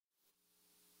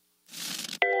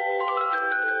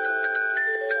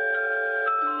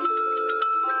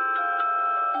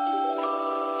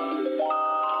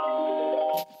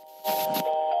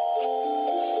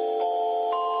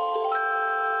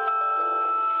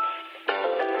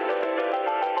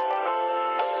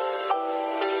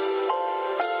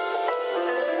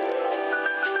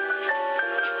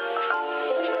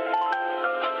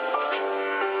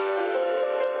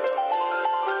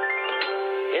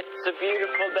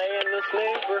day in this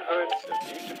neighborhood. A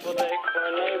beautiful day for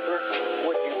a neighbor.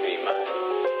 Would you be mine?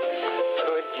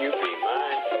 Could you be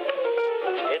mine?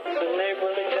 It's a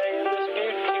neighborly day in this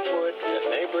beauty wood.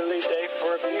 A neighborly day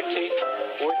for beauty.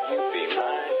 Would you be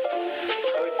mine?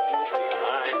 Could you be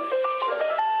mine?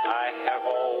 I have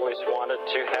always wanted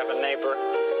to have a neighbor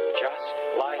just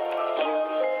like you.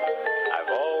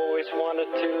 I've always wanted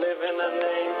to live in a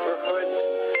neighborhood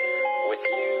with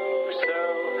you. So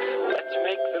let's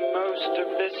make the most of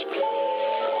this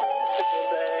beautiful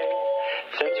day.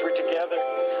 Since we're together,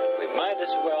 we might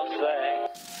as well say,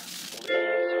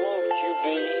 please won't you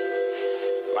be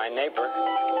my neighbor?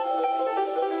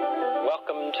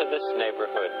 Welcome to this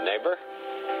neighborhood, neighbor.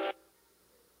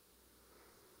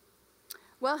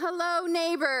 Well, hello,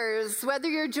 neighbors. Whether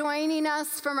you're joining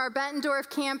us from our Bettendorf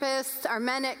campus, our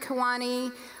men at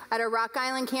Kewanee, at our Rock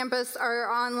Island campus, or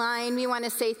online, we want to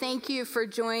say thank you for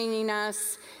joining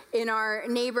us in our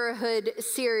neighborhood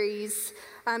series.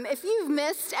 If you've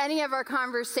missed any of our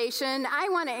conversation, I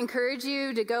want to encourage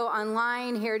you to go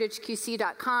online,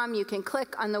 heritageqc.com. You can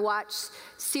click on the Watch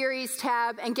Series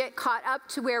tab and get caught up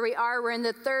to where we are. We're in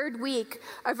the third week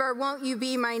of our Won't You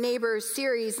Be My Neighbor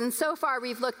series. And so far,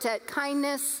 we've looked at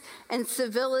kindness and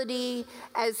civility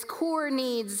as core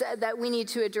needs that we need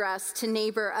to address to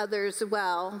neighbor others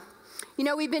well. You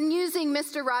know, we've been using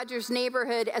Mr. Rogers'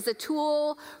 Neighborhood as a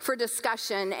tool for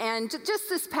discussion. And just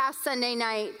this past Sunday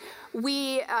night,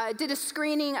 we did a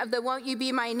screening of the Won't You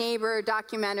Be My Neighbor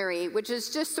documentary, which is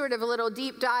just sort of a little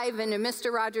deep dive into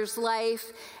Mr. Rogers'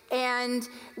 life. And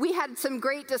we had some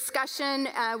great discussion.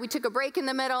 We took a break in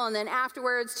the middle and then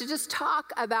afterwards to just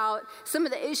talk about some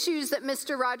of the issues that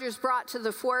Mr. Rogers brought to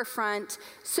the forefront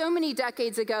so many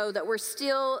decades ago that we're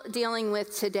still dealing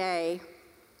with today.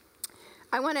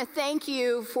 I want to thank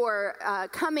you for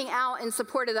coming out in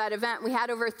support of that event. We had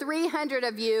over 300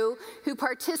 of you who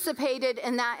participated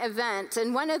in that event.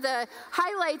 And one of the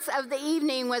highlights of the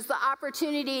evening was the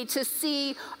opportunity to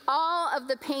see all of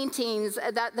the paintings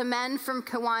that the men from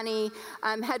Kewanee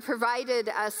had provided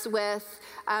us with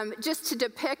just to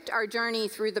depict our journey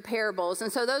through the parables. And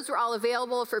so those were all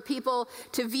available for people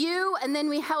to view. And then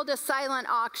we held a silent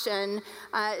auction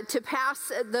to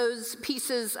pass those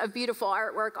pieces of beautiful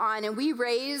artwork on. And we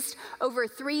raised over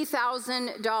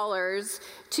 $3,000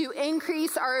 to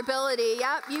increase our ability,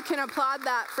 yep, you can applaud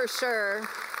that for sure,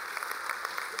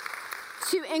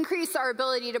 to increase our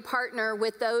ability to partner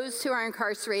with those who are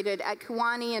incarcerated at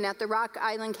Kewanee and at the Rock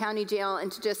Island County Jail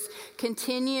and to just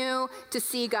continue to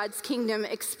see God's kingdom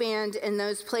expand in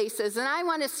those places. And I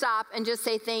want to stop and just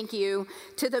say thank you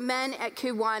to the men at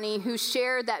Kewanee who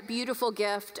shared that beautiful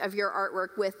gift of your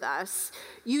artwork with us.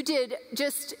 You did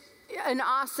just an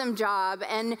awesome job,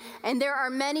 and there are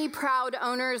many proud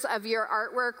owners of your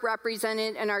artwork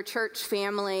represented in our church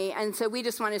family, and so we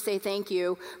just want to say thank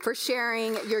you for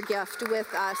sharing your gift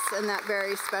with us in that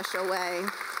very special way.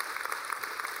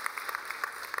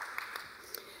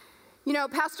 You know,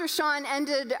 Pastor Sean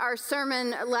ended our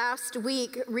sermon last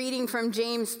week reading from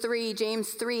James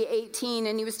 3:18,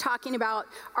 and he was talking about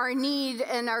our need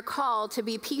and our call to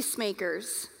be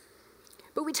peacemakers.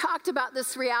 But we talked about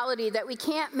this reality that we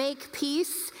can't make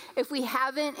peace if we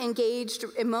haven't engaged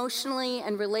emotionally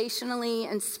and relationally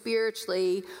and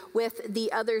spiritually with the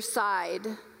other side.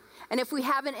 And if we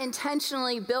haven't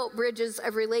intentionally built bridges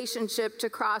of relationship to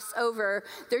cross over,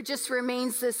 there just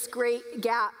remains this great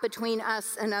gap between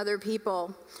us and other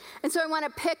people. And so I want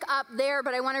to pick up there,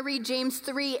 but I want to read James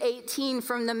 3:18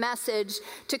 from the Message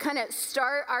to kind of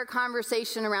start our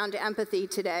conversation around empathy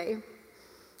today.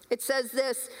 It says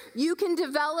this: you can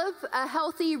develop a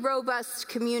healthy, robust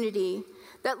community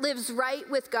that lives right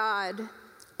with God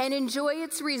and enjoy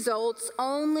its results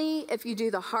only if you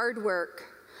do the hard work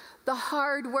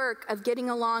of getting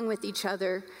along with each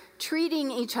other, treating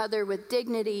each other with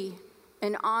dignity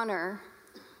and honor.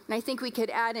 And I think we could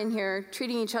add in here,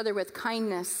 treating each other with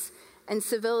kindness and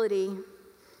civility.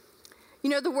 You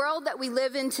know, the world that we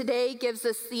live in today gives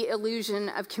us the illusion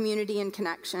of community and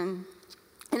connection.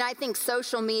 And I think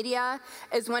social media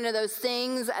is one of those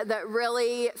things that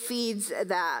really feeds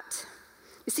that.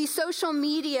 You see, social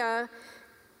media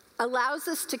allows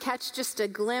us to catch just a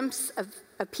glimpse of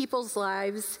people's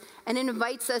lives, and it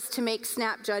invites us to make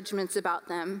snap judgments about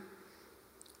them,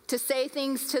 to say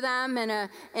things to them in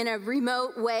a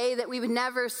remote way that we would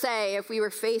never say if we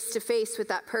were face to face with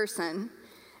that person.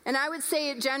 And I would say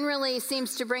it generally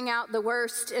seems to bring out the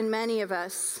worst in many of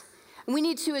us. We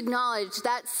need to acknowledge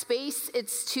that space,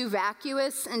 it's too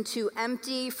vacuous and too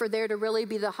empty for there to really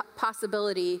be the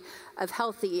possibility of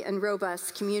healthy and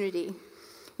robust community.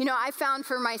 You know, I found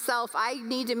for myself, I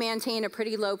need to maintain a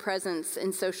pretty low presence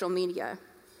in social media.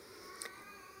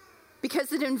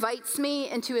 because it invites me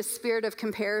into a spirit of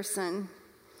comparison.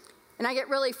 And I get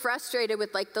really frustrated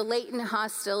with like the latent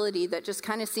hostility that just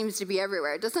kind of seems to be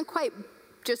everywhere. It doesn't quite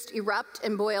just erupt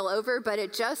and boil over, but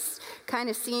it just kind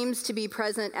of seems to be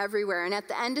present everywhere. And at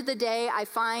the end of the day, I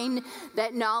find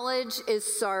that knowledge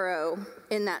is sorrow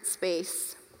in that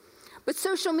space. But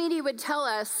social media would tell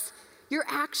us you're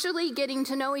actually getting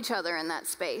to know each other in that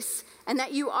space and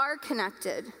that you are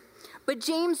connected. But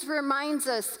James reminds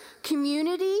us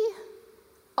community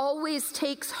always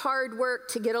takes hard work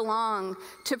to get along,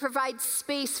 to provide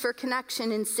space for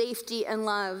connection and safety and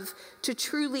love, to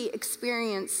truly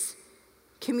experience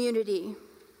community.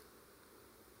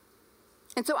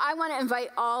 And so I want to invite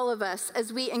all of us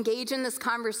as we engage in this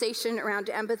conversation around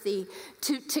empathy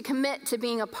to commit to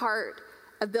being a part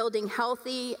of building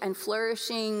healthy and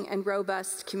flourishing and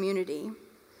robust community.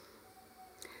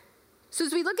 So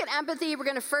as we look at empathy, we're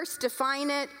going to first define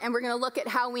it, and we're going to look at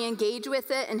how we engage with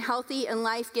it in healthy and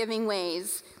life-giving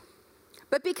ways.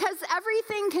 But because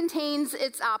everything contains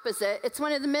its opposite, it's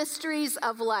one of the mysteries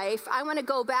of life, I want to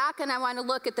go back and I want to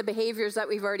look at the behaviors that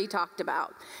we've already talked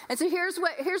about. And so here's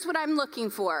what I'm looking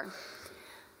for.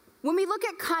 When we look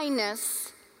at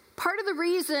kindness, part of the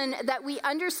reason that we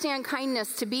understand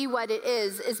kindness to be what it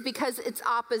is because its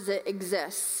opposite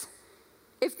exists.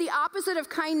 If the opposite of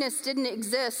kindness didn't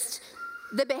exist,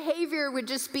 the behavior would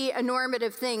just be a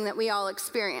normative thing that we all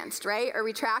experienced, right? Are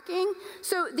we tracking?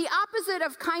 So the opposite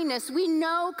of kindness, we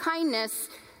know kindness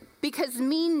because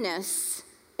meanness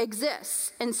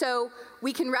exists. And so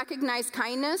we can recognize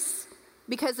kindness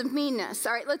because of meanness.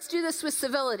 All right, let's do this with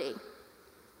civility.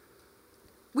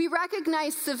 We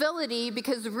recognize civility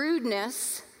because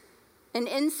rudeness and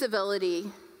incivility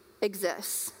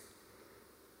exists.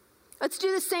 Let's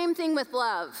do the same thing with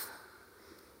love.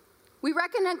 We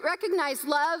recognize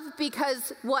love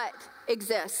because what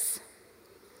exists?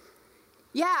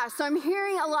 Yeah, so I'm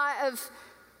hearing a lot of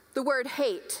the word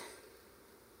hate.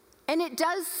 And it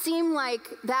does seem like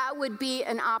that would be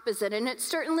an opposite, and it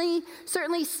certainly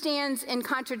stands in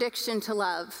contradiction to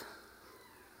love.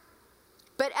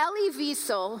 But Elie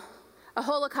Wiesel, a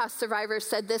Holocaust survivor,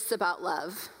 said this about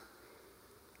love.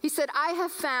 He said, "I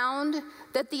have found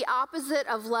that the opposite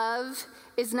of love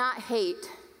is not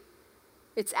hate,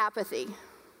 it's apathy."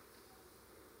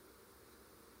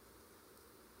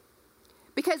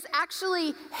 Because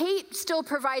actually, hate still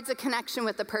provides a connection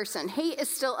with the person. Hate is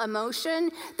still emotion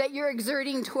that you're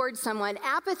exerting towards someone.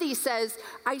 Apathy says,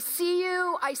 I see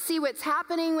you, I see what's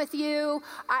happening with you,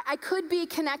 I could be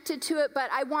connected to it, but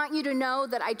I want you to know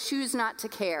that I choose not to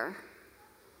care.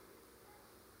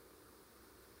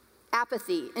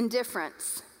 Apathy,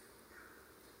 indifference,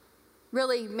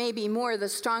 really maybe more the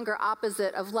stronger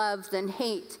opposite of love than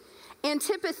hate.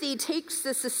 Antipathy takes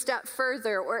this a step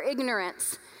further, or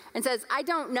ignorance, and says, I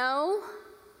don't know,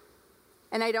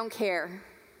 and I don't care.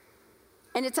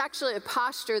 And it's actually a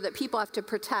posture that people have to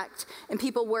protect and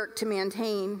people work to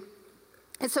maintain.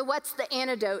 And so what's the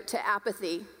antidote to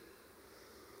apathy?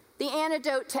 The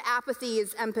antidote to apathy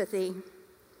is empathy.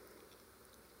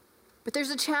 But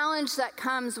there's a challenge that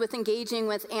comes with engaging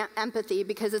with empathy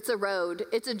because it's a road,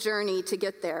 it's a journey to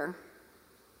get there.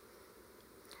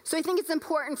 So I think it's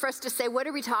important for us to say, what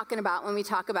are we talking about when we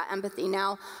talk about empathy?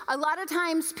 Now, a lot of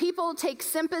times people take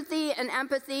sympathy and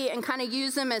empathy and kind of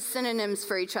use them as synonyms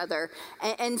for each other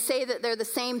and say that they're the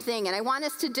same thing. And I want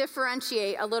us to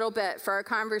differentiate a little bit for our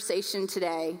conversation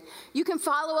today. You can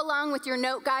follow along with your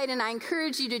note guide, and I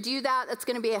encourage you to do that. That's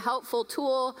going to be a helpful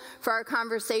tool for our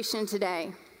conversation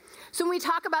today. So when we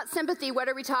talk about sympathy, what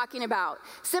are we talking about?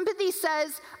 Sympathy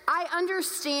says, I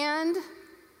understand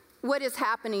what is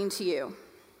happening to you.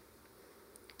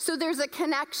 So there's a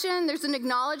connection, there's an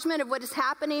acknowledgement of what is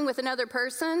happening with another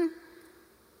person,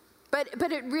 but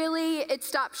it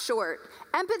stops short.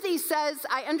 Empathy says,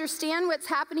 I understand what's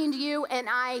happening to you and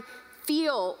I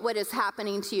feel what is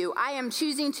happening to you. I am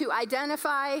choosing to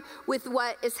identify with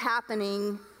what is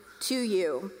happening to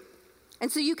you.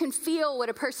 And so you can feel what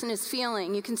a person is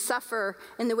feeling. You can suffer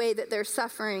in the way that they're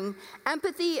suffering.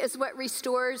 Empathy is what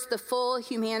restores the full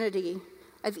humanity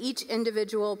of each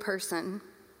individual person.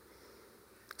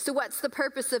 So what's the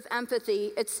purpose of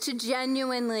empathy? It's to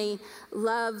genuinely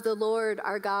love the Lord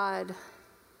our God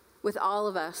with all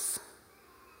of us,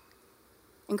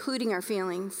 including our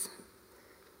feelings.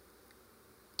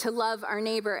 To love our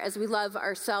neighbor as we love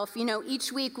ourselves. You know,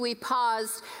 each week we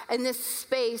pause in this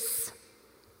space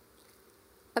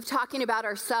of talking about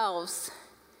ourselves.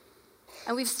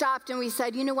 And we've stopped and we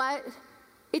said, you know what?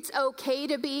 It's okay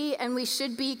to be, and we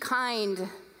should be kind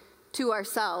to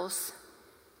ourselves.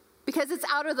 Because it's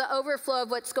out of the overflow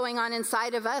of what's going on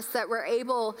inside of us that we're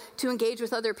able to engage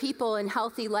with other people in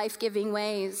healthy, life-giving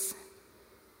ways.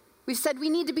 We've said we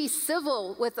need to be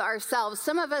civil with ourselves.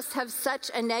 Some of us have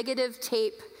such a negative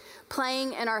tape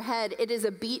playing in our head. It is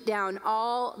a beat down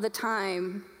all the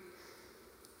time.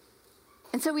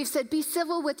 And so we've said, be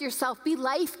civil with yourself, be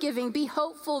life-giving, be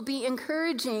hopeful, be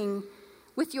encouraging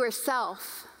with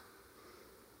yourself.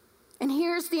 And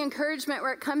here's the encouragement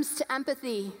where it comes to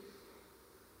empathy.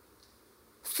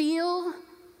 Feel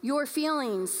your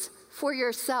feelings for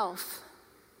yourself.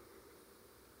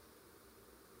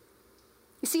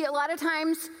 You see, a lot of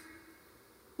times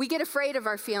we get afraid of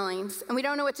our feelings and we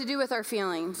don't know what to do with our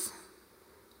feelings.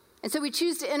 And so we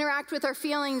choose to interact with our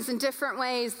feelings in different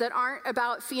ways that aren't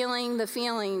about feeling the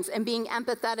feelings and being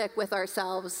empathetic with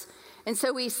ourselves. And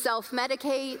so we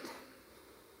self-medicate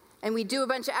and we do a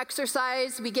bunch of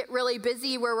exercise. We get really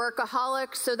busy. We're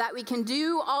workaholics so that we can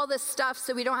do all this stuff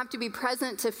so we don't have to be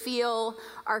present to feel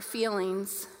our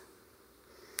feelings.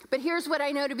 But here's what I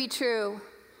know to be true.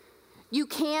 You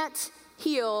can't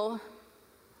heal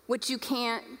what you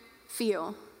can't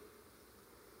feel.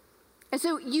 And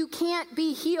so you can't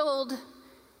be healed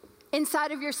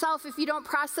inside of yourself if you don't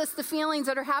process the feelings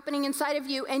that are happening inside of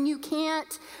you. And you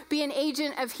can't be an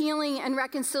agent of healing and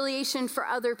reconciliation for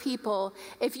other people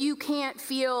if you can't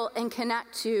feel and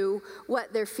connect to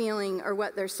what they're feeling or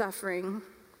what they're suffering.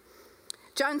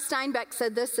 John Steinbeck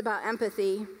said this about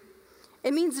empathy.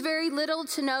 It means very little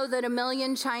to know that 1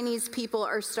 million Chinese people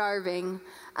are starving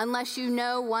unless you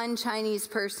know one Chinese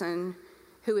person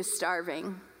who is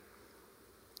starving.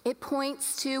 It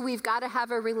points to we've got to have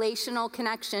a relational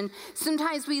connection.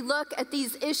 Sometimes we look at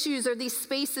these issues or these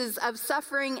spaces of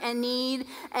suffering and need,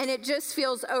 and it just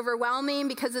feels overwhelming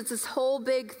because it's this whole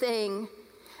big thing.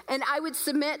 And I would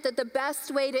submit that the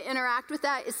best way to interact with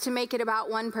that is to make it about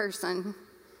one person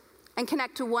and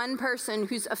connect to one person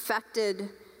who's affected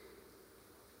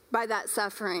by that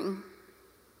suffering.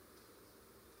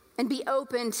 And be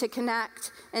open to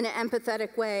connect in an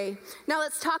empathetic way. Now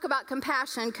let's talk about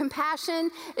compassion.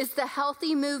 Compassion is the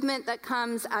healthy movement that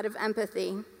comes out of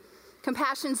empathy.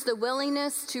 Compassion's the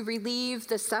willingness to relieve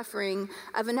the suffering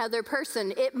of another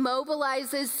person. It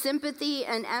mobilizes sympathy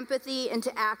and empathy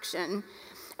into action.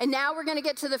 And now we're going to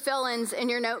get to the fill-ins in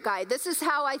your note guide. This is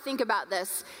how I think about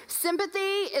this. Sympathy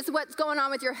is what's going on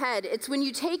with your head. It's when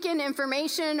you take in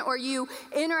information or you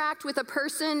interact with a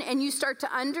person and you start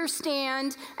to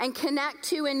understand and connect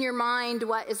to in your mind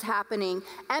what is happening.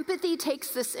 Empathy takes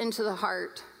this into the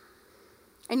heart.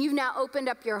 And you've now opened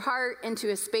up your heart into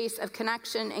a space of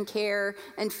connection and care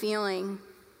and feeling.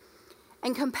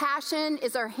 And compassion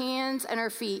is our hands and our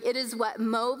feet. It is what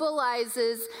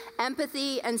mobilizes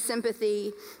empathy and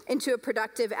sympathy into a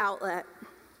productive outlet.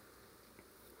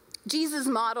 Jesus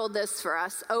modeled this for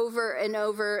us over and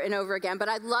over and over again, but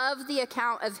I love the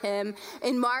account of him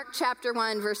in Mark chapter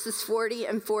 1, verses 40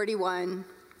 and 41.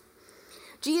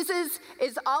 Jesus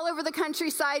is all over the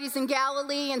countryside. He's in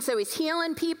Galilee, and so he's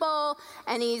healing people,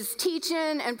 and he's teaching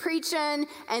and preaching,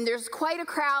 and there's quite a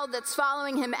crowd that's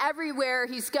following him everywhere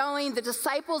he's going. The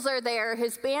disciples are there,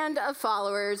 his band of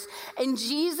followers, and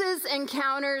Jesus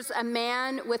encounters a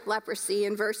man with leprosy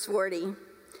in verse 40.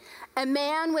 A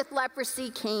man with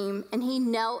leprosy came, and he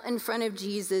knelt in front of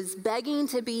Jesus, begging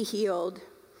to be healed.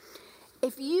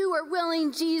 If you are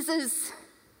willing, Jesus,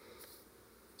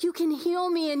 you can heal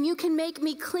me and you can make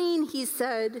me clean, he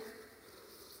said.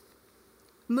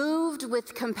 Moved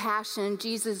with compassion,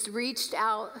 Jesus reached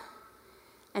out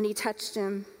and he touched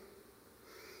him.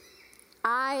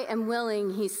 I am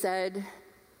willing, he said,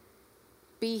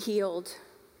 be healed.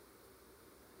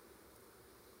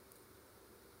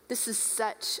 This is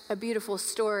such a beautiful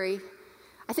story.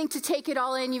 I think to take it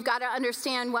all in, you've got to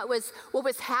understand what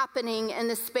was happening in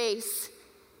the space.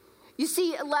 You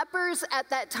see, lepers at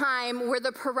that time were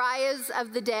the pariahs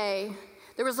of the day.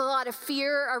 There was a lot of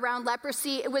fear around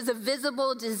leprosy. It was a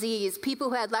visible disease. People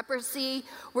who had leprosy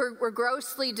were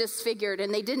grossly disfigured,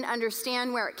 and they didn't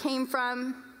understand where it came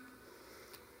from.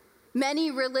 Many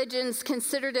religions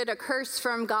considered it a curse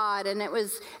from God, and that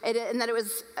it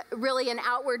was really an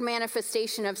outward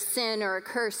manifestation of sin or a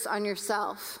curse on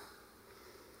yourself.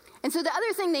 And so the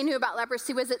other thing they knew about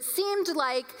leprosy was it seemed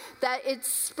like that it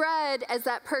spread as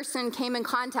that person came in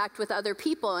contact with other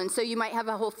people. And so you might have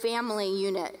a whole family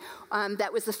unit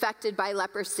that was affected by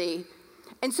leprosy.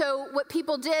 And so what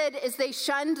people did is they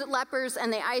shunned lepers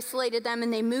and they isolated them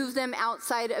and they moved them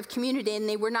outside of community, and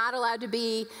they were not allowed to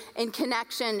be in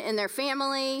connection in their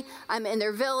family, in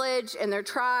their village, in their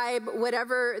tribe,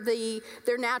 whatever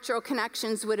their natural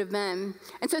connections would have been.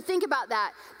 And so think about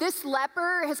that. This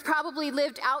leper has probably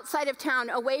lived outside of town,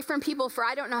 away from people for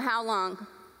I don't know how long.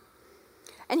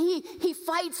 And he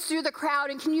fights through the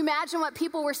crowd, and can you imagine what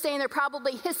people were saying? They're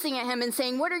probably hissing at him and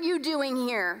saying, "What are you doing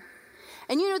here?"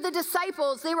 And the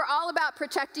disciples, they were all about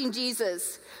protecting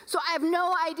Jesus. So I have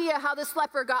no idea how this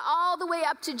leper got all the way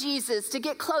up to Jesus to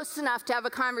get close enough to have a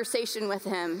conversation with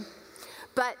him.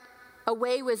 But a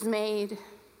way was made.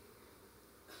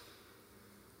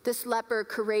 This leper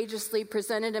courageously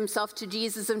presented himself to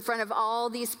Jesus in front of all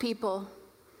these people.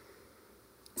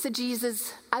 He said,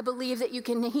 Jesus, I believe that you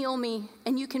can heal me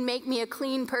and you can make me a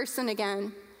clean person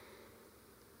again.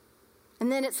 And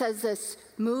then it says this,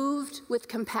 moved with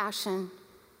compassion.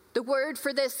 The word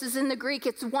for this is in the Greek,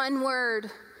 it's one word.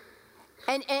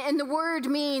 And the word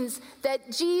means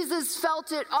that Jesus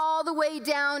felt it all the way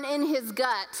down in his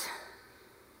gut,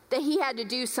 that he had to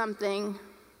do something.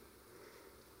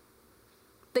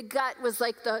 The gut was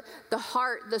like the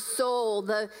heart, the soul,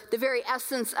 the very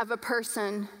essence of a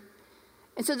person.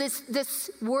 And so this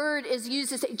word is used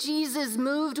to say Jesus,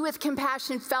 moved with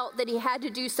compassion, felt that he had to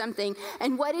do something.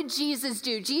 And what did Jesus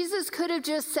do? Jesus could have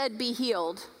just said, be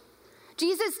healed.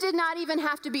 Jesus did not even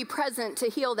have to be present to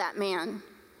heal that man.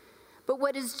 But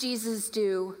what does Jesus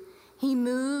do? He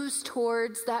moves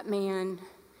towards that man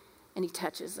and he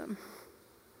touches him.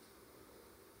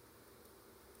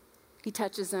 He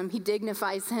touches him. He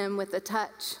dignifies him with a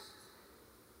touch.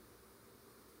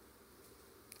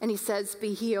 And he says,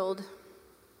 be healed.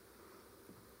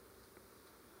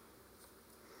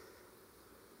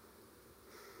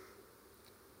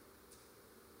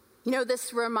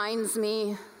 This reminds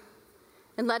me,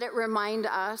 and let it remind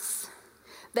us,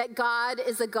 that God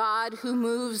is a God who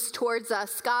moves towards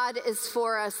us. God is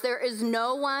for us. There is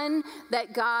no one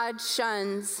that God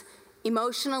shuns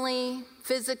emotionally,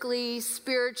 physically,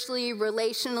 spiritually,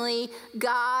 relationally.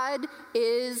 God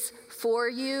is for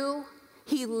you.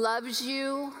 He loves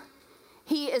you.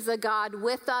 He is a God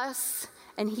with us,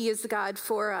 and he is a God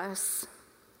for us.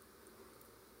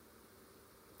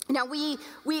 Now, we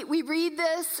read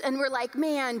this and we're like,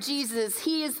 man, Jesus,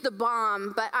 he is the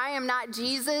bomb, but I am not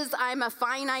Jesus. I'm a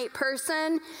finite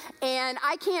person, and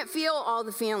I can't feel all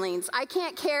the feelings. I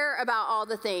can't care about all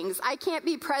the things. I can't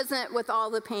be present with all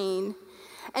the pain.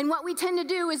 And what we tend to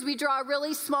do is we draw a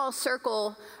really small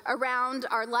circle around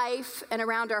our life and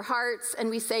around our hearts, and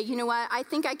we say, you know what, I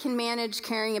think I can manage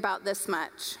caring about this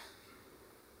much.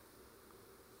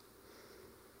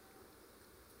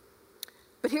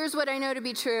 But here's what I know to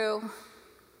be true.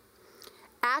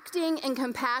 Acting in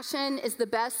compassion is the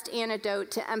best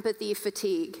antidote to empathy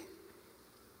fatigue.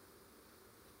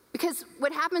 Because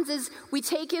what happens is we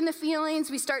take in the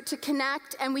feelings, we start to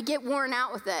connect, and we get worn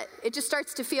out with it. It just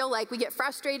starts to feel like we get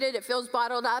frustrated, it feels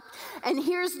bottled up. And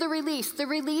here's the release. The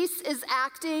release is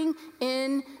acting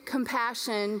in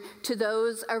compassion to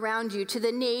those around you, to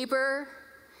the neighbor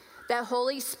that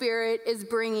Holy Spirit is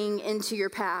bringing into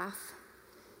your path.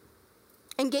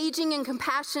 Engaging in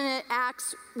compassionate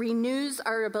acts renews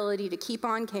our ability to keep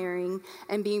on caring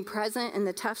and being present in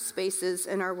the tough spaces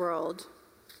in our world.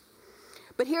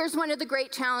 But here's one of the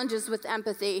great challenges with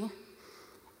empathy.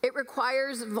 It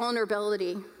requires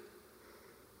vulnerability.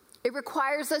 It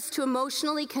requires us to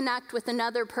emotionally connect with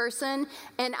another person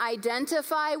and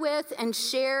identify with and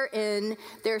share in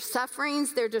their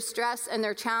sufferings, their distress, and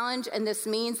their challenge, and this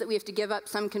means that we have to give up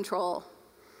some control,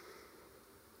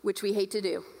 which we hate to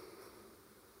do.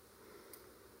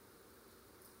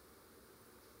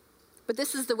 But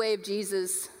this is the way of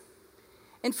Jesus.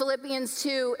 In Philippians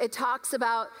 2, it talks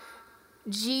about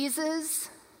Jesus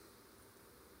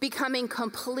becoming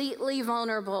completely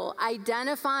vulnerable,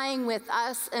 identifying with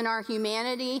us in our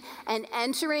humanity, and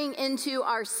entering into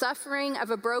our suffering of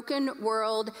a broken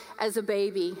world as a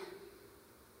baby.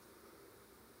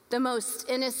 The most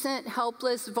innocent,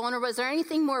 helpless, vulnerable. Is there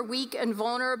anything more weak and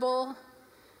vulnerable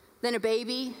than a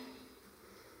baby?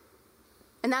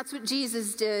 And that's what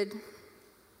Jesus did.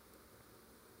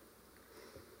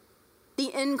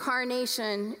 The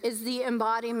incarnation is the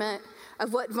embodiment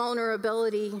of what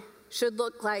vulnerability should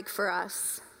look like for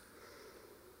us.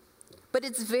 But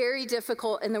it's very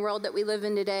difficult in the world that we live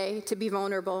in today to be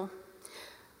vulnerable.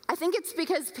 I think it's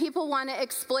because people want to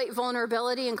exploit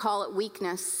vulnerability and call it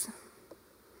weakness.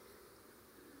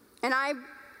 And I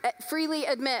freely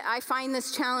admit I find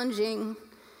this challenging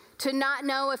to not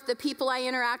know if the people I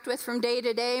interact with from day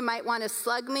to day might want to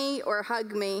slug me or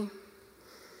hug me.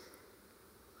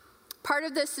 Part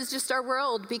of this is just our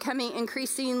world becoming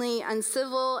increasingly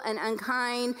uncivil and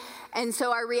unkind. And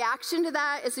so our reaction to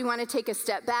that is we want to take a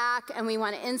step back and we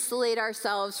want to insulate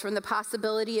ourselves from the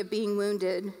possibility of being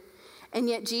wounded. And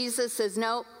yet Jesus says,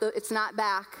 nope, it's not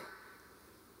back.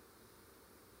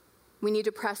 We need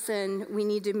to press in. We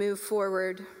need to move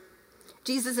forward.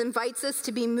 Jesus invites us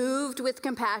to be moved with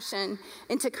compassion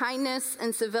into kindness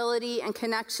and civility and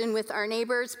connection with our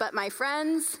neighbors. But my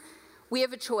friends, We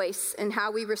have a choice in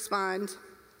how we respond.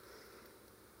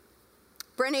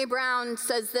 Brené Brown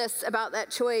says this about that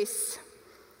choice.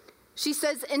 She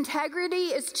says, integrity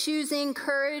is choosing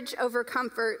courage over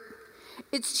comfort.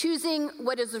 It's choosing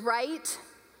what is right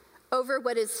over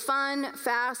what is fun,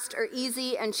 fast, or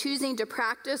easy, and choosing to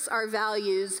practice our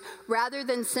values rather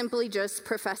than simply just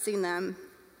professing them.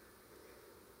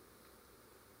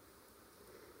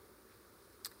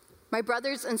 My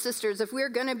brothers and sisters, if we're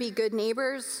going to be good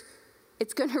neighbors,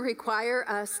 it's going to require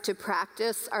us to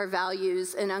practice our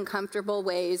values in uncomfortable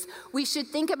ways. We should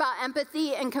think about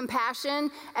empathy and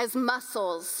compassion as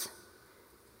muscles,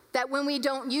 that when we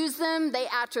don't use them, they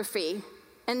atrophy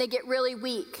and they get really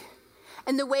weak.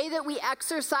 And the way that we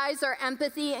exercise our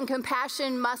empathy and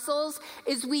compassion muscles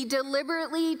is we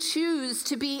deliberately choose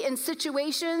to be in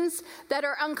situations that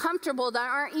are uncomfortable, that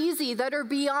aren't easy, that are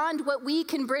beyond what we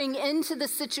can bring into the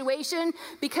situation,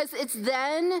 because it's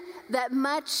then that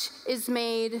much is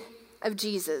made of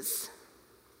Jesus.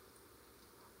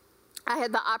 I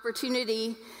had the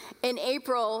opportunity in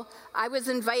April. I was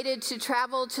invited to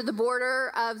travel to the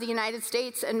border of the United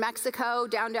States and Mexico,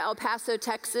 down to El Paso,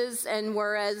 Texas, and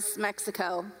Juarez,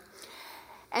 Mexico.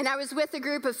 And I was with a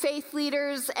group of faith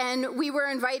leaders, and we were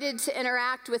invited to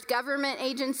interact with government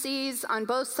agencies on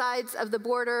both sides of the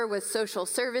border, with social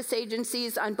service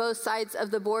agencies on both sides of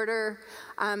the border,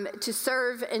 to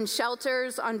serve in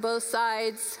shelters on both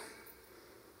sides.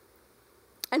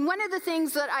 And one of the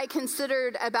things that I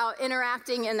considered about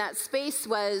interacting in that space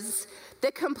was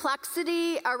the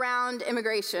complexity around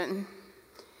immigration.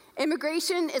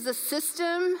 Immigration is a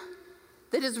system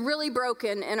that is really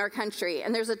broken in our country,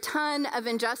 and there's a ton of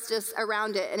injustice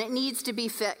around it, and it needs to be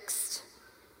fixed.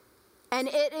 And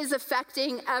it is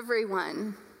affecting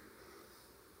everyone.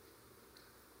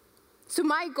 So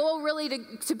my goal really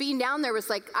to be down there was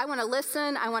like, I want to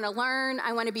listen, I want to learn,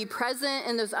 I want to be present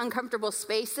in those uncomfortable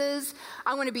spaces,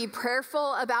 I want to be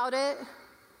prayerful about it,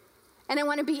 and I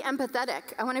want to be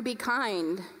empathetic, I want to be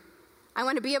kind. I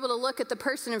want to be able to look at the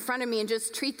person in front of me and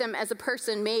just treat them as a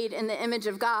person made in the image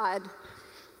of God.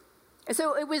 And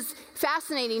so it was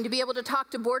fascinating to be able to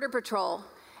talk to Border Patrol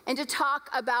and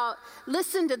to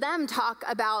listen to them talk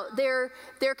about their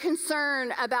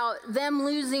concern about them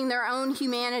losing their own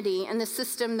humanity and the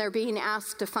system they're being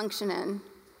asked to function in.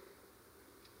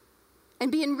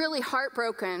 And being really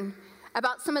heartbroken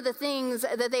about some of the things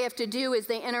that they have to do as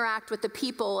they interact with the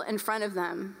people in front of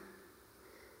them.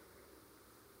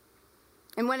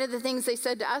 And one of the things they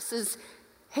said to us is,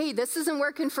 hey, this isn't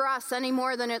working for us any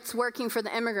more than it's working for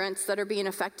the immigrants that are being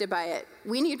affected by it.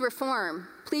 We need reform.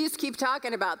 Please keep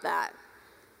talking about that.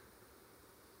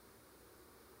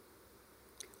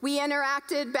 We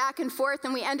interacted back and forth,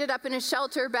 and we ended up in a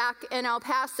shelter back in El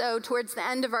Paso towards the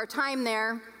end of our time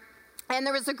there. And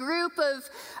there was a group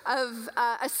of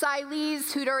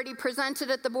asylees who'd already presented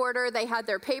at the border. They had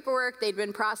their paperwork. They'd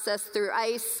been processed through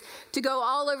ICE to go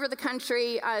all over the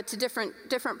country to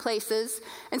different places.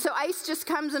 And so ICE just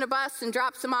comes in a bus and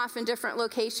drops them off in different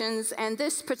locations. And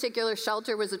this particular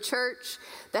shelter was a church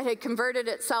that had converted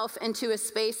itself into a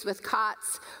space with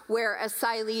cots where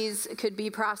asylees could be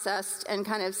processed and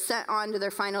kind of sent on to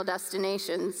their final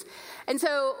destinations. And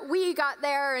so we got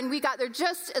there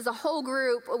just as a whole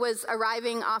group was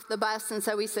arriving off the bus. And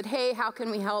so we said, hey, how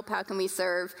can we help? How can we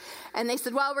serve? And they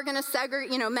said, well, we're going to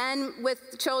segregate, men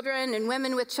with children and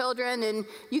women with children, and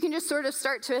you can just sort of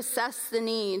start to assess the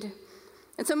need.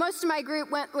 And so most of my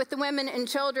group went with the women and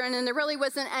children, and there really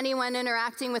wasn't anyone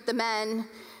interacting with the men.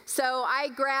 So I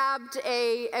grabbed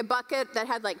a bucket that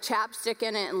had like chapstick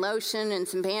in it and lotion and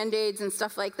some Band-Aids and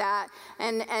stuff like that.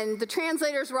 And the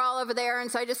translators were all over there, and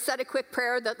so I just said a quick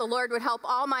prayer that the Lord would help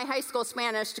all my high school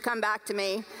Spanish to come back to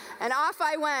me. And off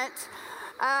I went.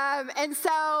 And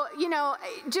so,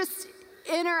 just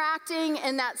interacting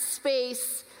in that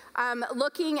space,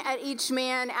 looking at each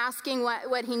man, asking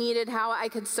what he needed, how I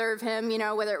could serve him,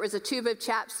 whether it was a tube of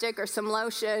chapstick or some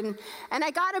lotion. And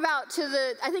I got about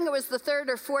to I think it was the third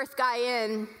or fourth guy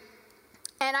in,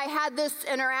 and I had this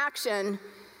interaction.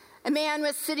 A man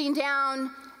was sitting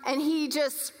down, and he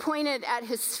just pointed at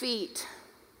his feet.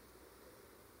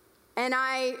 And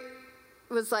I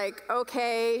was like,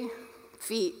 okay,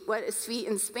 feet. What is feet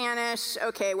in Spanish?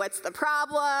 Okay, what's the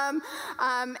problem?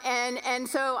 And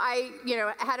so I,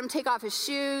 had him take off his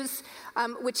shoes,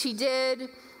 which he did,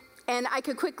 and I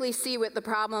could quickly see what the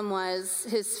problem was.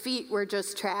 His feet were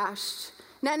just trashed.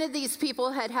 None of these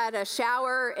people had had a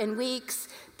shower in weeks.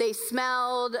 They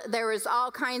smelled. There was all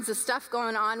kinds of stuff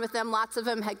going on with them. Lots of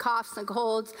them had coughs and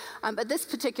colds. But this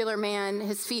particular man,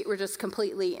 his feet were just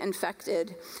completely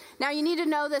infected. Now, you need to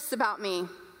know this about me.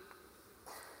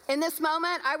 In this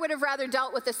moment, I would have rather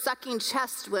dealt with a sucking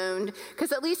chest wound,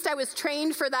 because at least I was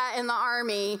trained for that in the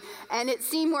Army, and it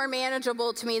seemed more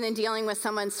manageable to me than dealing with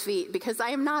someone's feet, because I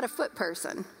am not a foot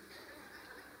person.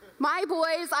 My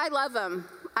boys, I love them.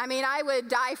 I mean, I would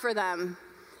die for them.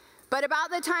 But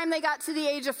about the time they got to the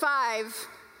age of 5,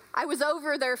 I was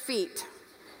over their feet.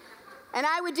 And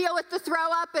I would deal with the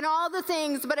throw up and all the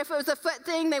things, but if it was a foot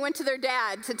thing, they went to their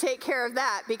dad to take care of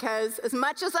that, because as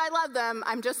much as I love them,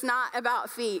 I'm just not about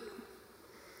feet.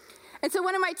 And so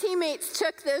one of my teammates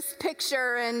took this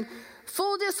picture, and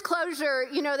full disclosure,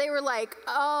 they were like,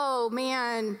 oh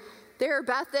man, there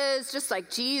Beth is, just like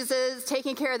Jesus,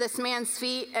 taking care of this man's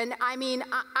feet. And I mean,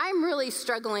 I'm really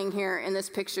struggling here in this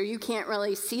picture. You can't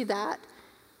really see that.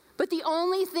 But the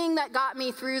only thing that got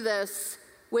me through this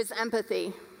was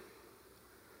empathy.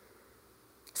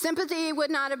 Sympathy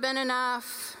would not have been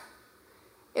enough.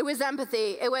 It was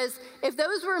empathy. It was, if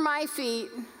those were my feet,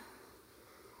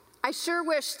 I sure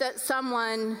wish that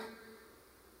someone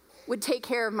would take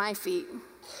care of my feet.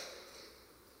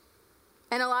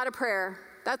 And a lot of prayer.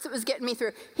 That's what was getting me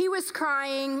through. He was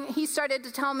crying. He started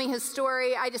to tell me his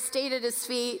story. I just stayed at his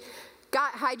feet,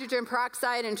 got hydrogen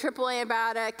peroxide and triple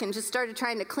antibiotic, and just started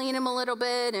trying to clean him a little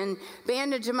bit and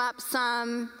bandage him up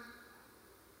some.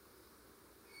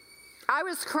 I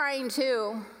was crying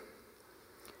too,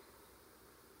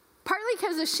 partly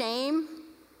because of shame.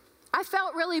 I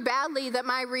felt really badly that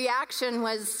my reaction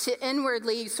was to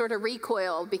inwardly sort of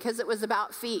recoil because it was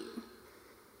about feet.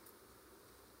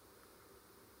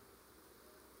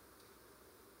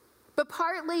 But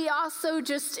partly also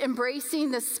just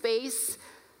embracing the space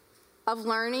of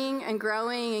learning and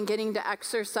growing and getting to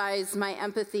exercise my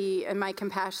empathy and my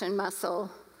compassion muscle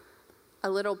a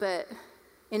little bit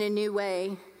in a new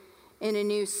way. In a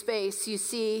new space. You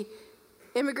see,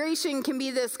 immigration can be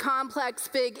this complex,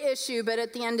 big issue, but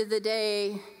at the end of the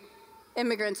day,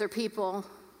 immigrants are people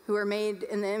who are made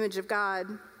in the image of God.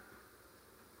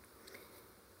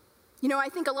 I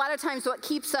think a lot of times what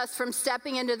keeps us from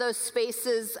stepping into those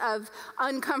spaces of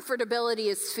uncomfortability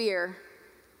is fear.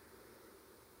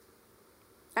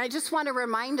 And I just want to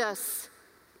remind us,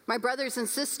 my brothers and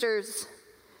sisters,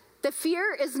 that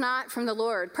fear is not from the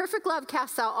Lord. Perfect love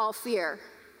casts out all fear.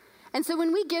 And so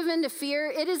when we give in to fear,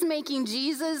 it is making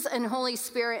Jesus and Holy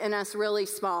Spirit in us really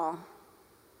small.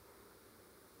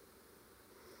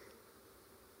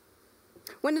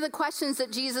 One of the questions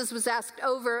that Jesus was asked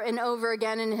over and over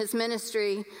again in his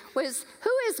ministry was,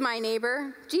 who is my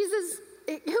neighbor? Jesus,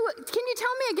 can you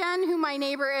tell me again who my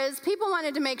neighbor is? People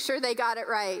wanted to make sure they got it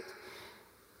right.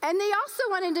 And they also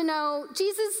wanted to know,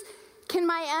 Jesus, can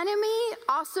my enemy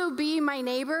also be my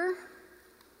neighbor?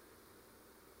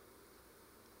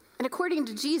 And according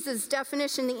to Jesus'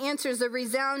 definition, the answer is a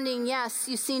resounding yes.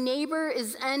 You see, neighbor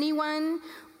is anyone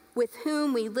with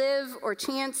whom we live or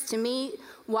chance to meet.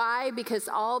 Why? Because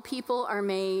all people are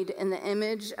made in the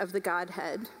image of the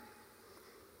Godhead.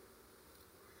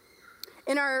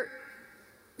 In our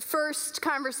first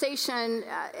conversation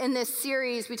in this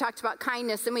series, we talked about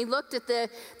kindness, and we looked at the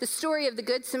story of the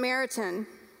Good Samaritan.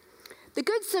 The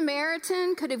Good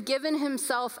Samaritan could have given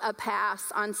himself a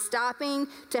pass on stopping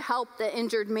to help the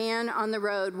injured man on the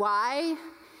road. Why?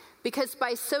 Because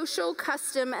by social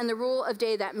custom and the rule of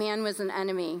day, that man was an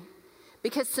enemy.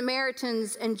 Because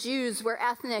Samaritans and Jews were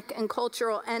ethnic and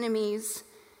cultural enemies.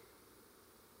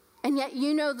 And yet,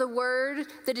 the word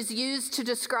that is used to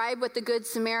describe what the Good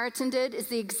Samaritan did is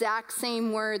the exact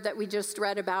same word that we just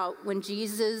read about when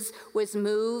Jesus was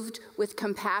moved with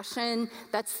compassion.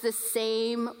 That's the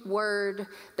same word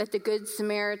that the Good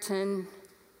Samaritan,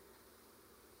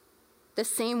 the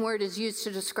same word is used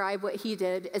to describe what he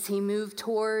did as he moved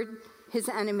toward his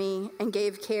enemy and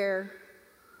gave care.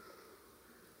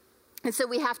 And so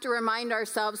we have to remind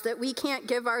ourselves that we can't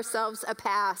give ourselves a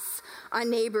pass on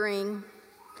neighboring.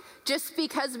 Just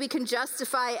because we can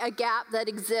justify a gap that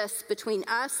exists between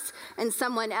us and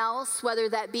someone else, whether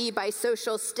that be by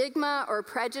social stigma or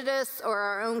prejudice or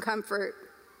our own comfort.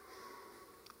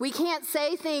 We can't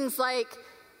say things like,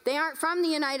 they aren't from the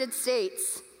United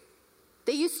States.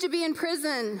 They used to be in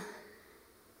prison.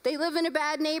 They live in a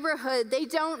bad neighborhood. They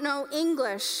don't know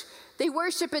English. They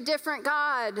worship a different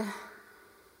God.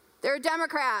 They're a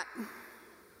Democrat.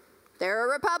 They're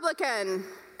a Republican.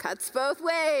 Cuts both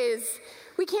ways.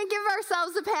 We can't give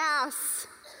ourselves a pass.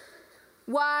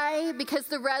 Why? Because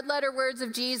the red letter words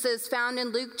of Jesus found in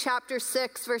Luke chapter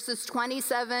 6, verses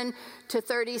 27 to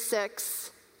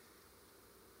 36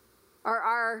 are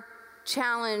our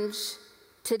challenge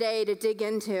today to dig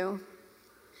into.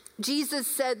 Jesus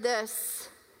said this,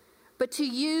 "But to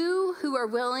you who are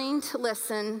willing to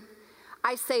listen,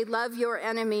 I say, love your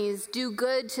enemies, do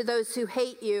good to those who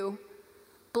hate you,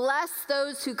 Bless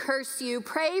those who curse you.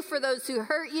 Pray for those who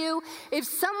hurt you. If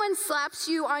someone slaps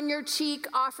you on your cheek,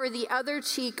 offer the other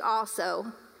cheek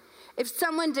also. If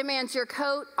someone demands your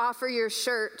coat, offer your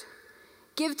shirt.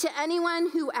 Give to anyone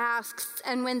who asks,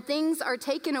 and when things are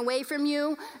taken away from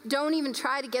you, don't even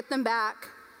try to get them back.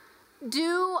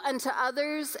 Do unto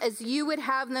others as you would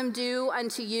have them do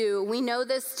unto you. We know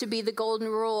this to be the golden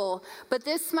rule. But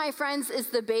this, my friends, is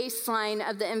the baseline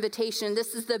of the invitation.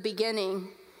 This is the beginning.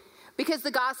 Because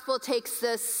the gospel takes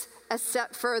this a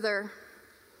step further.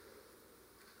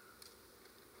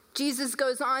 Jesus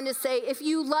goes on to say, if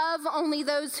you love only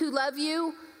those who love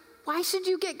you, why should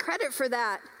you get credit for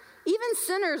that? Even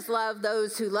sinners love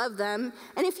those who love them.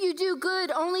 And if you do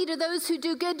good only to those who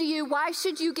do good to you, why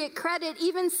should you get credit?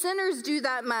 Even sinners do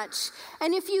that much.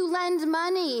 And if you lend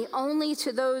money only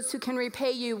to those who can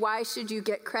repay you, why should you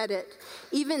get credit?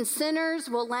 Even sinners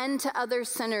will lend to other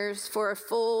sinners for a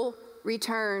full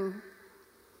return.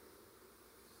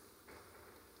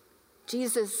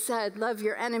 Jesus said, love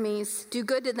your enemies, do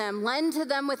good to them, lend to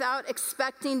them without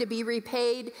expecting to be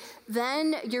repaid.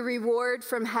 Then your reward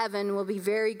from heaven will be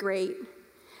very great,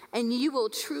 and you will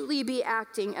truly be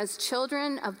acting as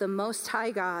children of the Most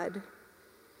High God.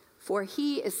 For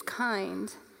he is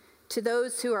kind to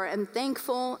those who are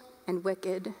unthankful and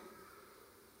wicked.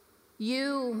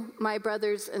 You, my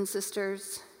brothers and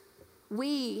sisters,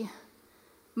 we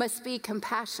must be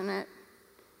compassionate,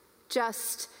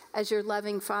 just as your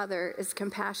loving Father is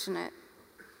compassionate.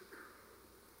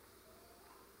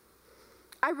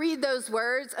 I read those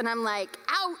words and I'm like,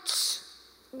 ouch,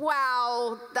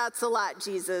 wow, that's a lot,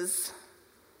 Jesus.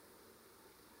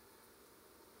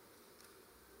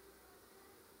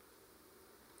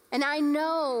 And I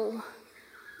know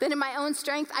that in my own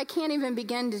strength, I can't even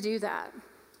begin to do that.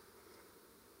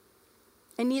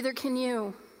 And neither can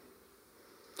you.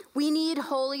 We need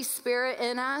Holy Spirit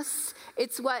in us.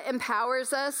 It's what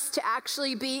empowers us to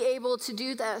actually be able to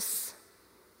do this.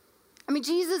 I mean,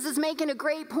 Jesus is making a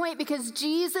great point because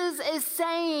Jesus is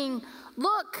saying,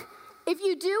 look, if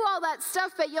you do all that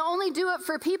stuff, but you only do it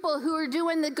for people who are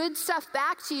doing the good stuff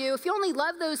back to you, if you only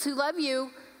love those who love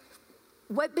you,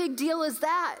 what big deal is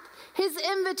that? His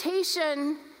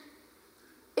invitation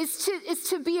is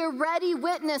to be a ready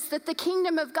witness that the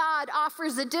kingdom of God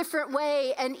offers a different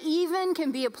way and even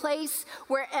can be a place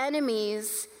where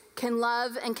enemies can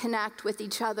love and connect with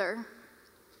each other.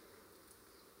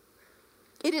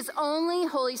 It is only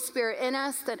Holy Spirit in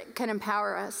us that can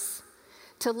empower us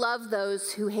to love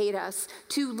those who hate us,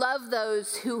 to love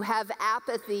those who have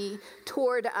apathy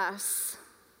toward us.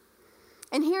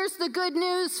 And here's the good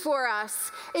news for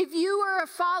us. If you are a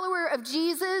follower of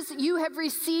Jesus, you have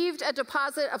received a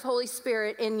deposit of Holy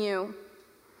Spirit in you.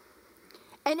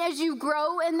 And as you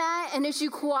grow in that, and as you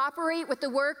cooperate with the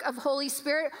work of Holy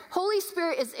Spirit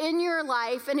is in your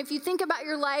life. And if you think about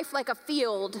your life like a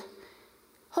field,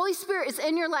 Holy Spirit is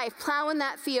in your life, plowing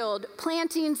that field,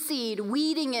 planting seed,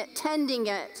 weeding it, tending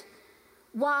it.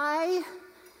 Why?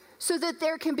 So that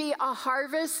there can be a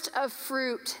harvest of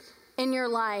fruit in your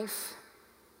life.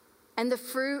 And the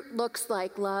fruit looks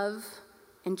like love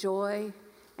and joy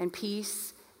and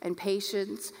peace and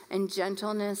patience and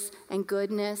gentleness and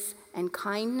goodness and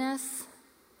kindness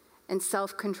and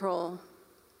self-control.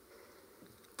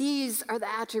 These are the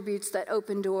attributes that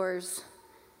open doors,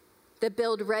 that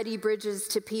build ready bridges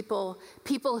to people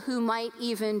who might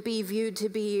even be viewed to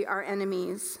be our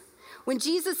enemies. When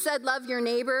Jesus said, love your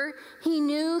neighbor, he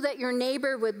knew that your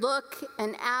neighbor would look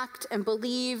and act and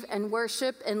believe and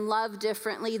worship and love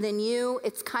differently than you.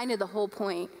 It's kind of the whole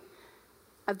point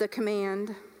of the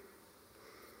command.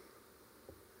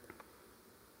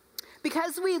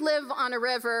 Because we live on a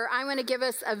river, I want to give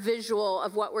us a visual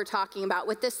of what we're talking about,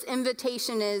 what this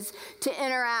invitation is to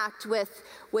interact with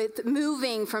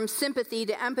moving from sympathy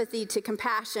to empathy to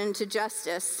compassion to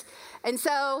justice. And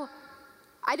so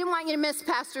I didn't want you to miss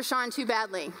Pastor Sean too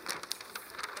badly.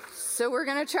 So we're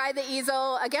going to try the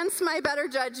easel against my better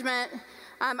judgment.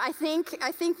 I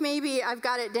think maybe I've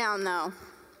got it down, though.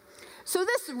 So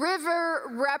this river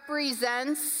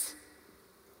represents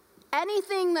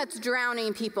anything that's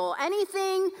drowning people,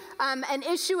 anything, an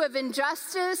issue of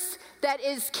injustice that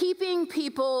is keeping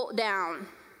people down.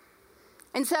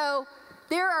 And so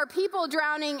there are people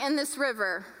drowning in this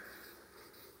river.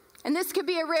 And this could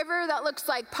be a river that looks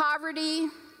like poverty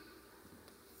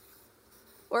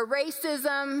or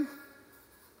racism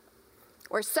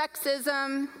or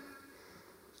sexism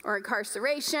or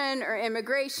incarceration or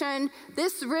immigration.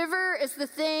 This river is the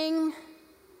thing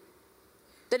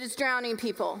that is drowning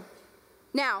people.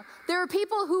 Now, there are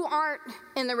people who aren't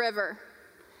in the river,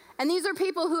 and these are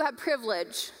people who have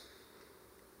privilege.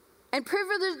 And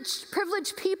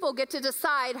privileged people get to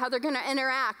decide how they're going to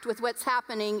interact with what's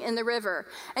happening in the river.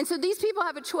 And so these people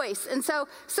have a choice. And so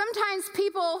sometimes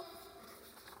people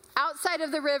outside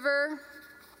of the river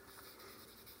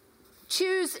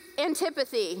choose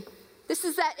antipathy. This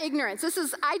is that ignorance. This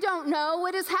is, I don't know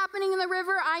what is happening in the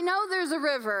river. I know there's a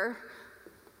river.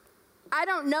 I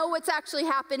don't know what's actually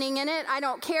happening in it. I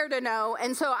don't care to know.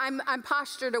 And so I'm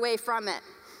postured away from it.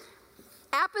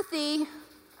 Apathy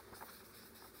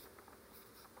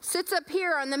sits up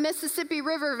here on the Mississippi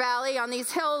River Valley on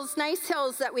these hills, nice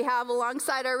hills that we have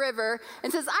alongside our river,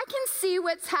 and says, I can see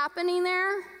what's happening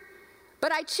there,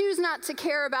 but I choose not to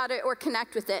care about it or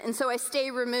connect with it, and so I stay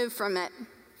removed from it.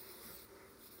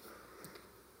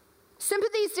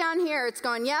 Sympathy's down here. It's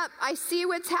going, yep, I see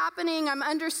what's happening, I'm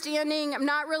understanding, I'm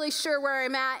not really sure where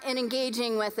I'm at and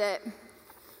engaging with it.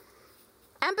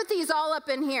 Empathy is all up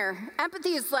in here.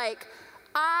 Empathy is like,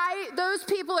 those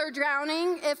people are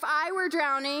drowning. If I were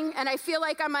drowning and I feel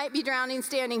like I might be drowning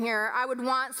standing here, I would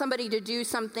want somebody to do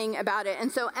something about it.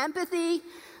 And so empathy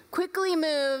quickly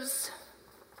moves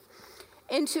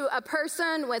into a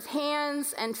person with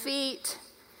hands and feet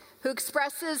who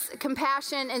expresses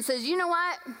compassion and says, you know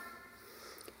what?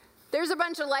 There's a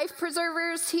bunch of life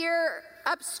preservers here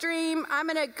upstream. I'm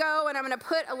going to go and I'm going to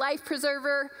put a life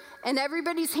preserver in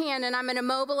everybody's hand and I'm going to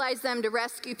mobilize them to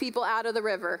rescue people out of the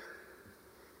river.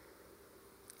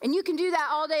 And you can do that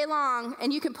all day long,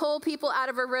 and you can pull people out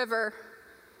of a river,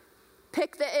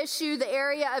 pick the issue, the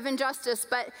area of injustice.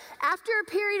 But after a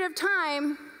period of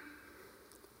time,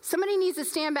 somebody needs to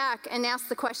stand back and ask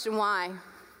the question, why?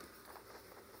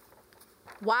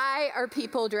 Why are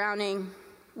people drowning?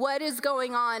 What is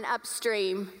going on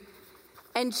upstream?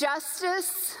 And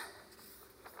justice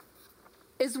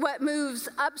is what moves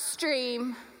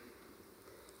upstream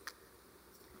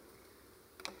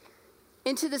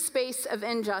into the space of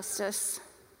injustice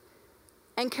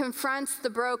and confronts the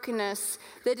brokenness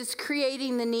that is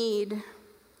creating the need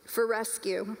for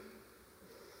rescue.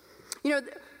 You know,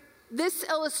 this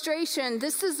illustration,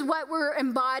 this is what we're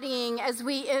embodying as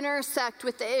we intersect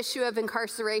with the issue of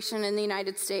incarceration in the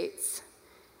United States.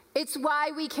 It's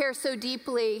why we care so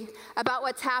deeply about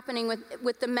what's happening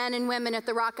with the men and women at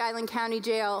the Rock Island County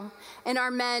Jail and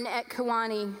our men at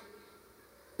Kewanee.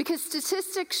 Because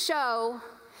statistics show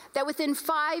that within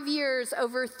 5 years,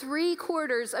 over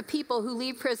 3/4 of people who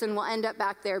leave prison will end up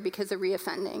back there because of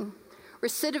reoffending.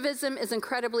 Recidivism is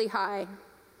incredibly high.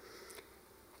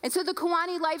 And so the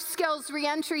Kewanee Life Skills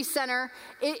Reentry Center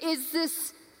is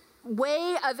this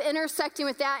way of intersecting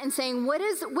with that and saying, what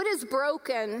is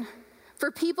broken for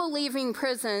people leaving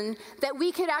prison that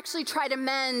we could actually try to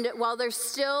mend while they're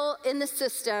still in the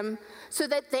system so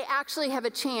that they actually have a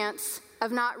chance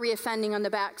of not reoffending on the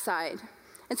backside.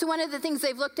 And so one of the things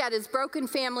they've looked at is broken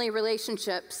family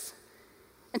relationships.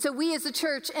 And so we as a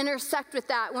church intersect with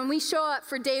that. When we show up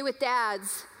for Day with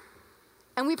Dads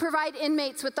and we provide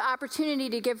inmates with the opportunity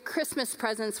to give Christmas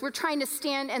presents, we're trying to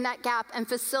stand in that gap and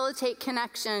facilitate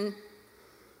connection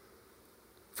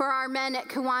for our men at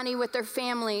Kewanee with their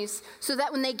families so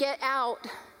that when they get out,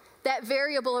 that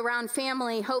variable around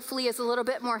family hopefully is a little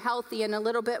bit more healthy and a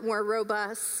little bit more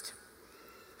robust.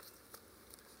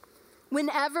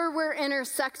 Whenever we're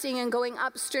intersecting and going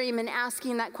upstream and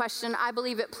asking that question, I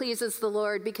believe it pleases the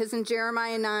Lord, because in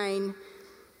Jeremiah 9,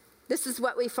 this is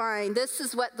what we find. This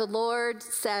is what the Lord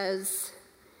says.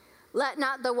 Let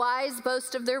not the wise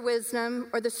boast of their wisdom,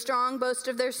 or the strong boast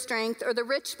of their strength, or the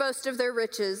rich boast of their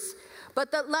riches,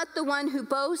 but that let the one who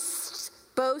boasts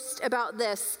boast about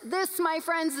this. This, my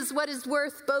friends, is what is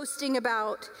worth boasting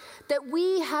about, that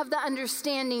we have the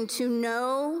understanding to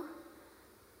know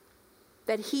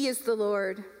that He is the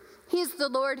Lord. He is the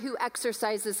Lord who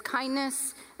exercises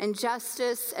kindness and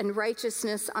justice and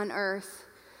righteousness on earth.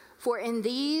 For in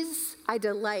these I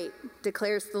delight,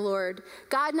 declares the Lord.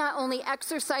 God not only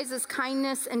exercises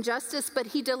kindness and justice, but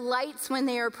He delights when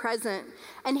they are present.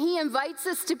 And He invites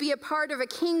us to be a part of a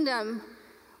kingdom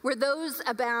where those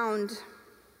abound.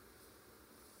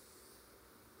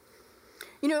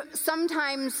 You know,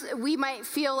 sometimes we might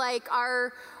feel like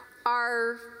our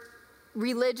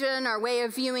religion, our way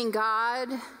of viewing God,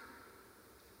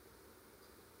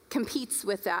 competes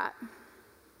with that.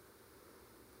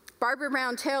 Barbara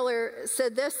Brown Taylor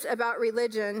said this about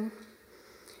religion.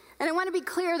 And I want to be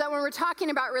clear that when we're talking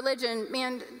about religion,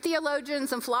 man,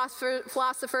 theologians and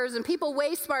philosophers and people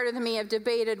way smarter than me have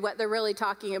debated what they're really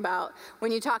talking about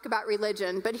when you talk about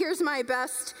religion. But here's my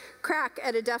best crack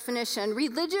at a definition.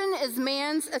 Religion is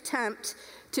man's attempt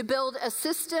to build a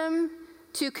system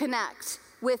to connect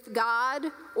with God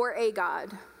or a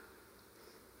God.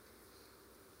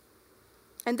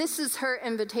 And this is her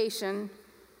invitation.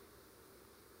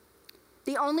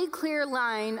 The only clear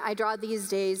line I draw these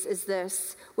days is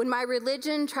this: when my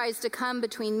religion tries to come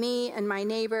between me and my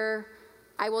neighbor,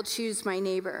 I will choose my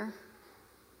neighbor.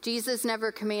 Jesus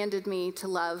never commanded me to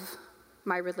love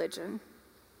my religion.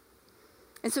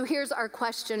 And so here's our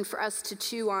question for us to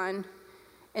chew on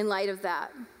in light of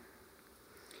that.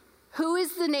 Who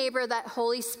is the neighbor that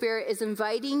Holy Spirit is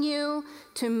inviting you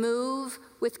to move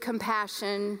with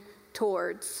compassion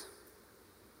towards?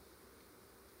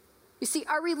 You see,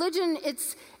 our religion,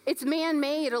 it's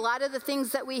man-made. A lot of the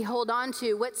things that we hold on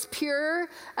to. What's pure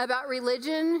about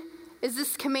religion is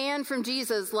this command from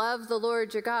Jesus: love the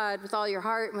Lord your God with all your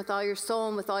heart and with all your soul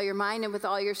and with all your mind and with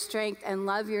all your strength, and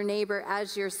love your neighbor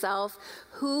as yourself.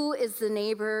 Who is the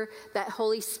neighbor that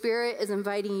Holy Spirit is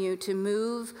inviting you to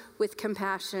move with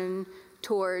compassion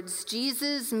towards?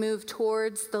 Jesus moved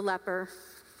towards the leper.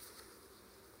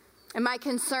 And my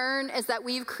concern is that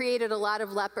we've created a lot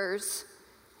of lepers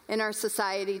in our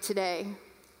society today.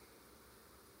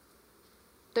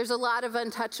 There's a lot of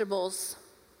untouchables.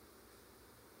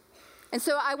 And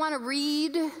so I want to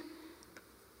read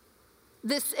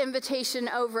this invitation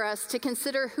over us to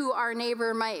consider who our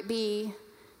neighbor might be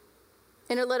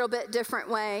in a little bit different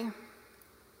way.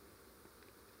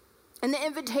 And the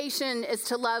invitation is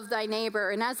to love thy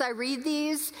neighbor. And as I read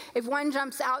these, if one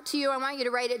jumps out to you, I want you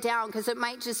to write it down, because it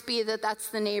might just be that that's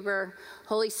the neighbor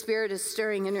Holy Spirit is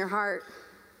stirring in your heart.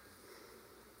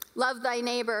 Love thy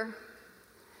neighbor,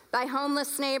 thy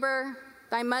homeless neighbor,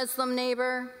 thy Muslim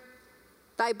neighbor,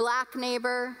 thy black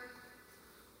neighbor,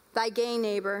 thy gay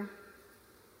neighbor,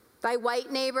 thy white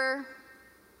neighbor,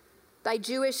 thy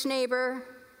Jewish neighbor,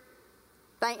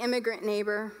 thy immigrant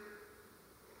neighbor,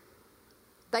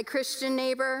 thy Christian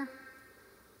neighbor,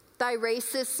 thy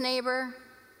racist neighbor,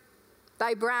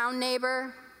 thy brown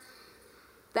neighbor,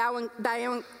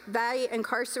 thy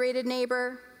incarcerated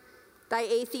neighbor, thy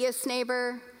atheist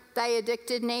neighbor, thy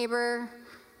addicted neighbor, ...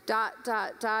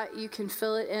 You can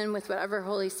fill it in with whatever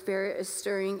Holy Spirit is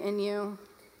stirring in you.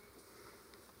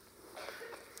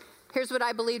 Here's what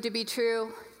I believe to be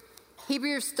true.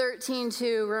 Hebrews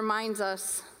 13:2 reminds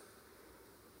us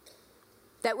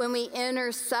that when we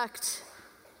intersect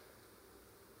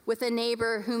with a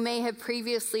neighbor who may have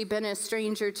previously been a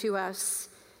stranger to us,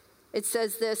 it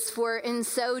says this: for in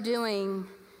so doing,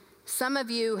 some of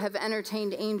you have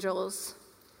entertained angels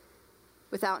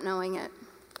without knowing it.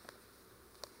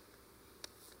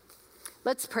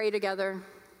 Let's pray together,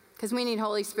 because we need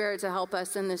Holy Spirit to help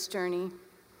us in this journey.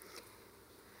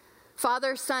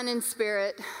 Father, Son, and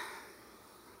Spirit,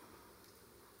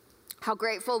 how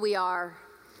grateful we are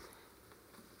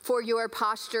for your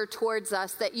posture towards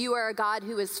us, that you are a God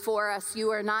who is for us. You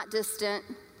are not distant.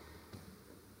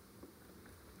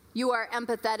 You are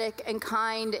empathetic and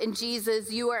kind, and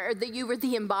Jesus, you were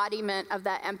the embodiment of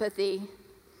that empathy.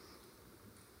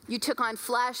 You took on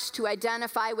flesh to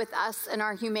identify with us and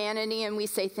our humanity, and we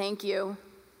say thank you.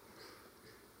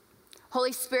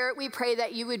 Holy Spirit, we pray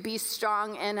that you would be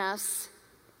strong in us,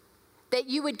 that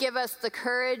you would give us the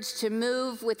courage to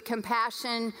move with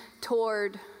compassion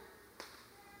toward.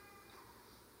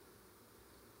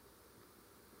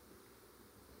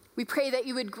 We pray that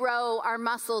you would grow our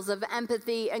muscles of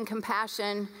empathy and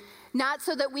compassion, not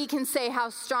so that we can say how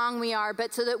strong we are,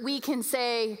 but so that we can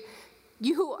say,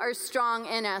 you are strong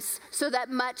in us, so that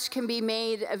much can be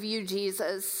made of you,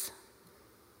 Jesus.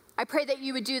 I pray that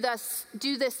you would do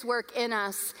this work in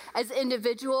us as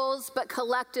individuals, but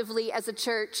collectively as a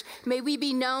church. May we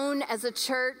be known as a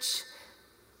church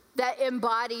that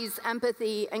embodies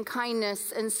empathy and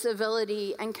kindness and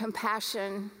civility and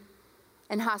compassion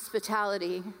and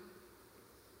hospitality.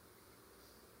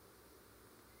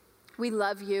 We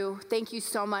love you. Thank you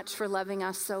so much for loving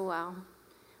us so well.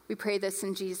 We pray this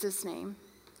in Jesus' name.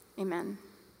 Amen.